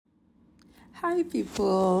Hi,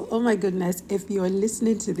 people. Oh my goodness. If you're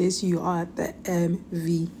listening to this, you are the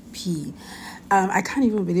MVP. I can't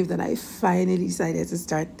even believe that I finally decided to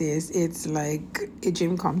start this. It's like a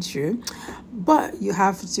dream come true. But you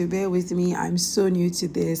have to bear with me. I'm so new to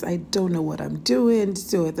this. I don't know what I'm doing.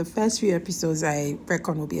 So the first few episodes I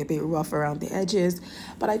reckon will be a bit rough around the edges.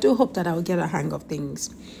 But I do hope that I will get a hang of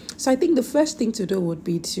things. So I think the first thing to do would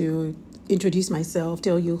be to introduce myself,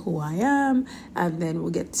 tell you who I am, and then you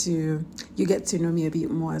get to know me a bit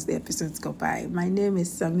more as the episodes go by. My name is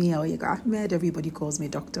Samia Oyega Ahmed. Everybody calls me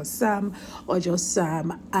Dr. Sam or just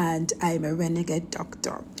Sam, and I'm a renegade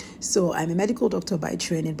doctor. So I'm a medical doctor by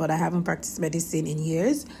training, but I haven't practiced medicine in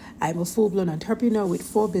years. I'm a full-blown entrepreneur with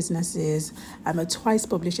 4 businesses. I'm a twice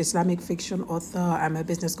published Islamic fiction author. I'm a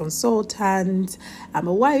business consultant. I'm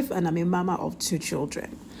a wife, and I'm a mama of 2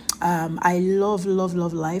 children. I love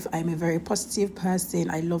life. I'm a very positive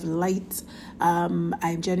person. I love light.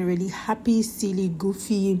 I'm generally happy, silly,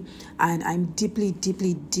 goofy, and I'm deeply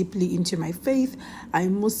into my faith.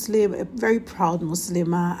 I'm Muslim, a very proud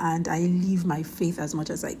Muslimah, and I live my faith as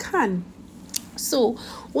much as I can. So,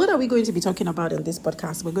 what are we going to be talking about in this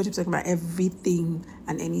podcast? We're going to be talking about everything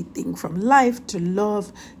and anything from life to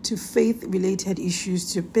love to faith-related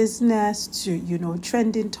issues to business to,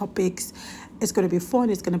 trending topics. It's going to be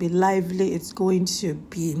fun. It's going to be lively. It's going to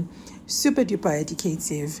be super duper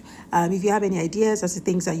educative. If you have any ideas as to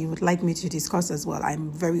things that you would like me to discuss as well,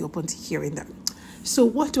 I'm very open to hearing them. So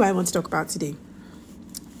what do I want to talk about today?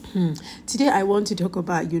 Today I want to talk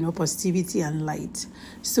about, positivity and light.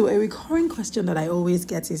 So a recurring question that I always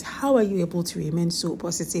get is, how are you able to remain so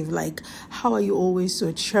positive? Like, how are you always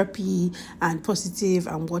so chirpy and positive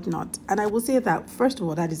and whatnot? And I will say that, first of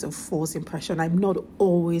all, that is a false impression. I'm not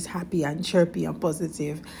always happy and chirpy and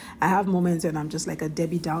positive. I have moments when I'm just like a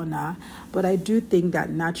Debbie Downer, but I do think that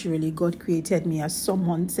naturally God created me as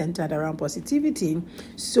someone centered around positivity.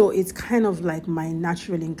 So it's kind of like my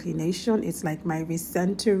natural inclination. It's like my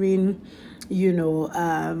recentering thing.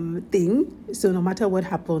 So no matter what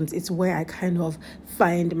happens, it's where I kind of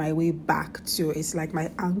find my way back to. It's like my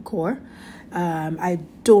anchor. I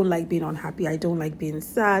don't like being unhappy. I don't like being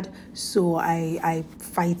sad. So I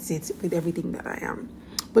fight it with everything that I am.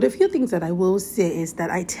 But a few things that I will say is that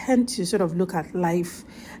I tend to sort of look at life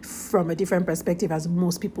from a different perspective as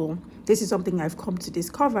most people. This is something I've come to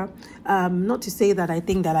discover. Not to say that I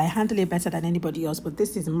think that I handle it better than anybody else, but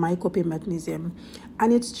this is my coping mechanism.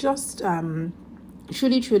 And it's just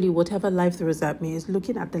truly, whatever life throws at me is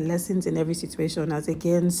looking at the lessons in every situation as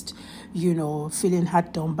against, feeling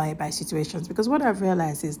hard done by situations. Because what I've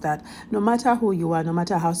realized is that no matter who you are, no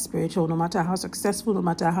matter how spiritual, no matter how successful, no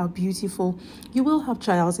matter how beautiful, you will have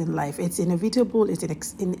trials in life. It's inevitable. It's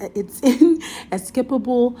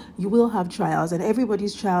inescapable. You will have trials, and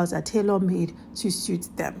everybody's trials are tailor-made to suit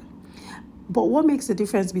them. But what makes the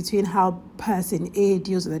difference between how person A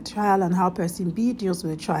deals with a trial and how person B deals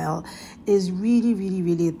with a trial is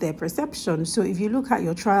really their perception. So if you look at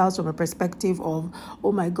your trials from a perspective of,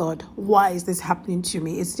 oh my God, why is this happening to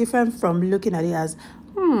me? It's different from looking at it as,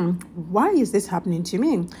 why is this happening to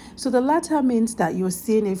me? So the latter means that you're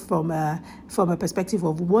seeing it from a perspective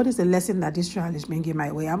of what is the lesson that this trial is bringing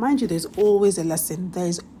my way. And mind you, there's always a lesson. There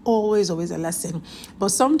is always a lesson. But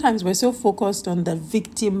sometimes we're so focused on the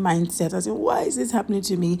victim mindset, as in, why is this happening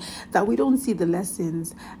to me, that we don't see the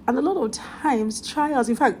lessons. And a lot of times, trials,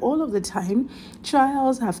 in fact, all of the time,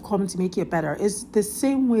 trials have come to make you better. It's the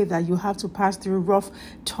same way that you have to pass through rough,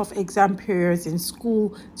 tough exam periods in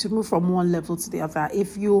school to move from one level to the other.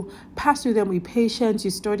 If you pass through them with patience, you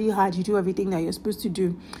study hard, you do everything that you're supposed to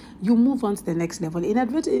do, you move on to the next level. In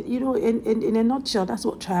a nutshell, that's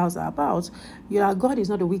what trials are about. God is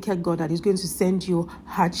not a wicked God that is going to send you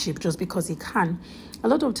hardship just because he can. A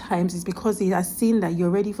lot of times it's because he has seen that you're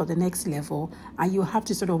ready for the next level and you have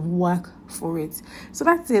to sort of work for it. So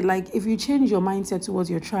that's it. Like, if you change your mindset towards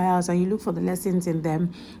your trials and you look for the lessons in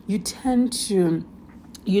them, you tend to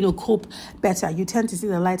cope better. You tend to see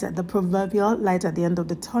the proverbial light at the end of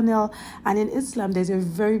the tunnel. And in Islam, there's a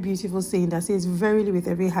very beautiful saying that says, verily with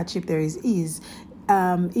every hardship there is ease.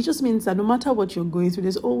 It just means that no matter what you're going through,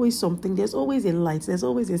 there's always something, there's always a light, there's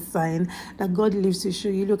always a sign that God lives to show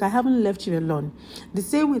you, look, I haven't left you alone. The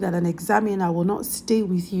same way that an examiner will not stay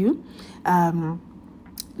with you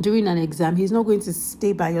during an exam, he's not going to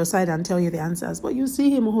stay by your side and tell you the answers, but you see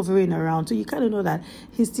him hovering around, so you kind of know that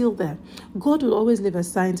he's still there. God will always leave a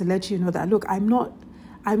sign to let you know that, look, I'm not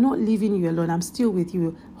I'm not leaving you alone. I'm still with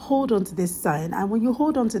you. Hold on to this sign. And when you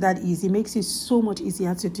hold on to that ease, it makes it so much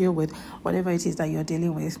easier to deal with whatever it is that you're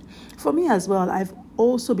dealing with. For me as well, I've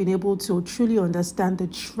also been able to truly understand the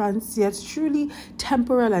transient, truly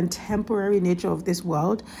temporal and temporary nature of this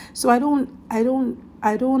world. So I don't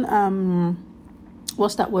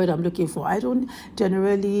what's that word I'm looking for? I don't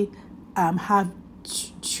generally have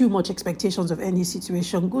too much expectations of any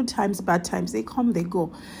situation. Good times, bad times, they come, they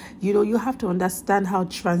go. You have to understand how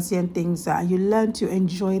transient things are. You learn to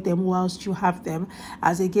enjoy them whilst you have them,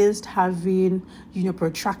 as against having,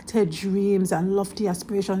 protracted dreams and lofty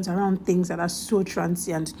aspirations around things that are so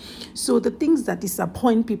transient. So the things that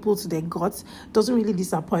disappoint people to their guts doesn't really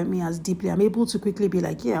disappoint me as deeply. I'm able to quickly be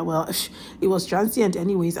like, yeah, well, it was transient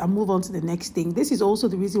anyways, and move on to the next thing. This is also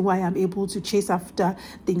the reason why I'm able to chase after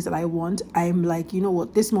things that I want. I'm like, you know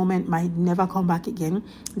what, this moment might never come back again.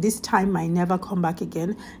 This time might never come back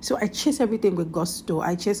again. So I chase everything with gusto.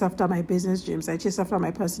 I chase after my business dreams. I chase after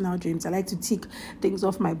my personal dreams. I like to tick things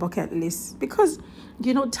off my bucket list because,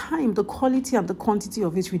 time, the quality and the quantity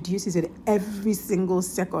of it reduces with every single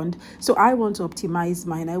second. So I want to optimize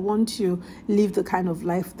mine. I want to live the kind of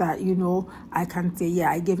life that, I can say,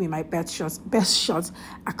 yeah, I gave me my best shot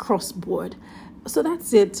across board. So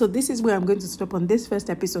that's it. So this is where I'm going to stop on this first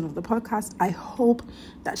episode of the podcast. I hope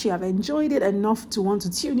that you have enjoyed it enough to want to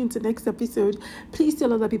tune into the next episode. Please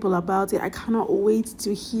tell other people about it. I cannot wait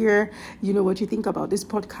to hear, what you think about this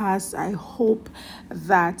podcast. I hope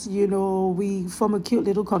that, we form a cute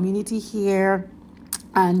little community here.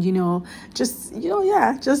 And, just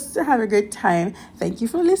have a great time. Thank you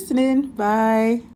for listening. Bye.